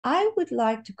I would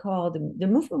like to call the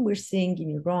movement we're seeing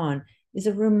in Iran is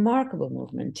a remarkable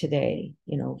movement today,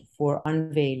 for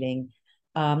unveiling.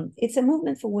 It's a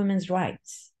movement for women's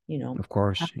rights, Of I'm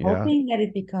course, yeah. hoping that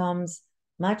it becomes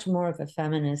much more of a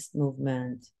feminist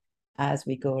movement as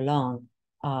we go along.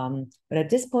 But at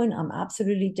this point, I'm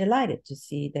absolutely delighted to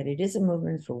see that it is a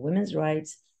movement for women's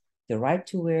rights, the right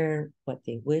to wear what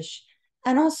they wish,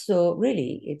 and also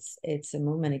really it's a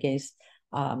movement against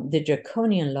the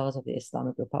draconian laws of the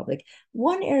Islamic Republic.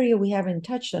 One area we haven't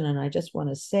touched on, and I just want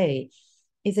to say,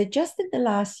 is that just in the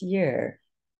last year,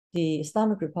 the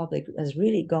Islamic Republic has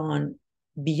really gone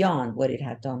beyond what it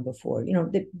had done before.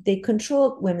 They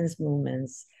controlled women's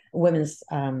movements, women's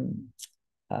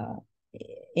uh,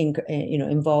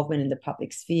 involvement in the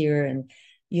public sphere, and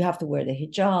you have to wear the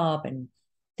hijab, and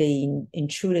they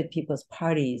intruded people's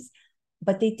parties,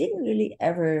 but they didn't really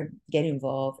ever get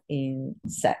involved in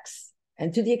sex.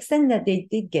 And to the extent that they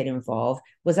did get involved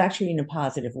was actually in a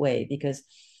positive way, because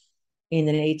in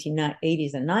the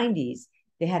 1880s and 90s,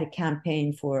 they had a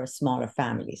campaign for smaller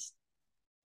families.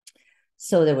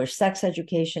 So there were sex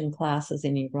education classes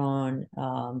in Iran.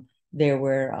 There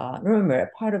were, remember,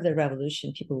 part of the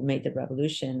revolution, people who made the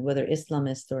revolution, whether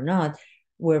Islamist or not,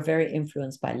 were very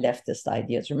influenced by leftist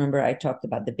ideas. Remember, I talked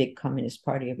about the big Communist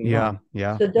Party of Iran. Yeah,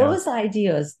 yeah, So yeah. those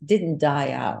ideas didn't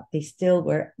die out. They still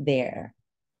were there,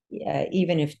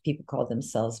 even if people call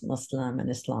themselves Muslim and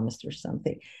Islamist or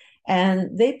something.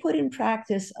 And they put in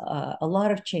practice a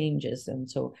lot of changes. And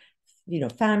so,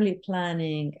 family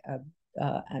planning,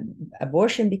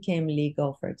 abortion became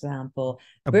legal, for example.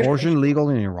 Birth Abortion control, legal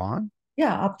in Iran?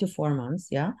 yeah, up to 4 months,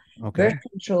 yeah. Birth Okay.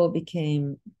 control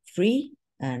became free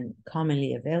and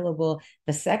commonly available.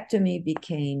 Vasectomy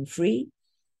became free,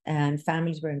 and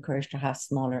families were encouraged to have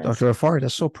smaller Dr. incisions. Afari,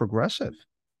 that's so progressive.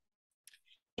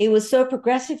 It was so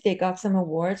progressive, they got some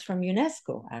awards from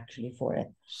UNESCO actually for it.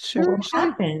 But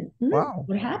Seriously? Wow.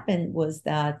 what happened was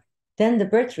that then the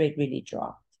birth rate really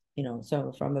dropped,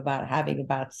 so from about having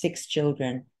about 6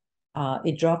 children,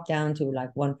 it dropped down to like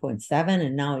 1.7,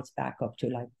 and now it's back up to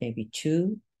like maybe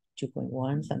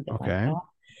 2.1, something like Okay. that.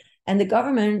 And the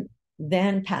government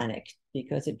then panicked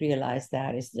because it realized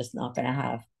that it's just not going to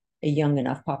have a young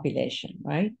enough population,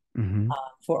 right? Hmm.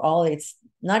 For all its,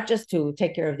 not just to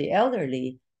take care of the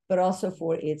elderly, but also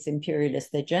for its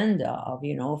imperialist agenda of,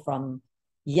 from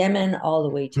Yemen all the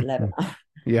way to Lebanon.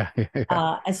 Yeah, yeah,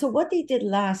 yeah. And so what they did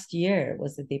last year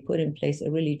was that they put in place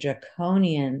a really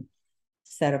draconian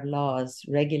set of laws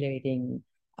regulating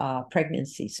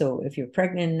pregnancy. So if you're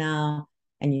pregnant now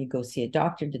and you go see a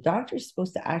doctor, the doctor is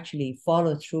supposed to actually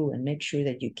follow through and make sure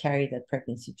that you carry that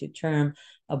pregnancy to term.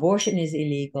 Abortion is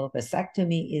illegal.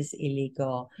 Vasectomy is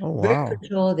illegal. Oh, Birth wow.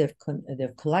 control,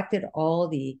 they've collected all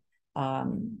the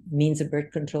means of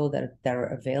birth control that are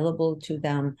available to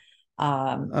them.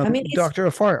 I mean, it's Dr.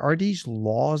 Afar, are these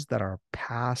laws that are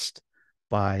passed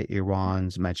by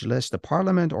Iran's Majlis, the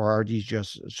parliament, or are these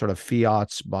just sort of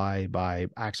fiats by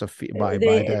acts of by the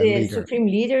the leader? supreme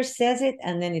leader says it,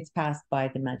 and then it's passed by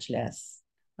the majlis.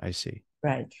 I see.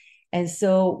 Right. And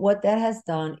so what that has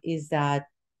done is that,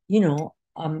 you know,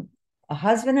 um, a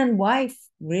husband and wife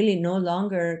really no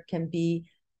longer can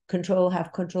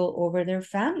have control over their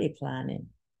family planning,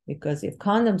 because if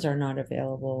condoms are not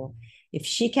available, if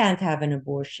she can't have an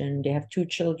abortion, they have 2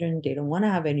 children, they don't want to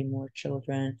have any more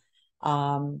children.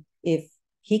 If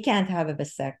he can't have a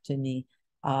vasectomy,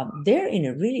 they're in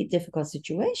a really difficult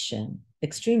situation,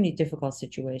 extremely difficult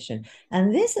situation.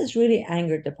 And this has really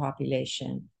angered the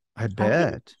population. I I think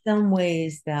bet. in some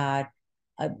ways that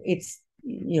it's,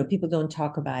 people don't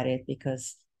talk about it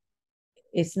because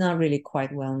it's not really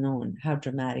quite well known how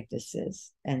dramatic this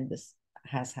is and this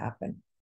has happened.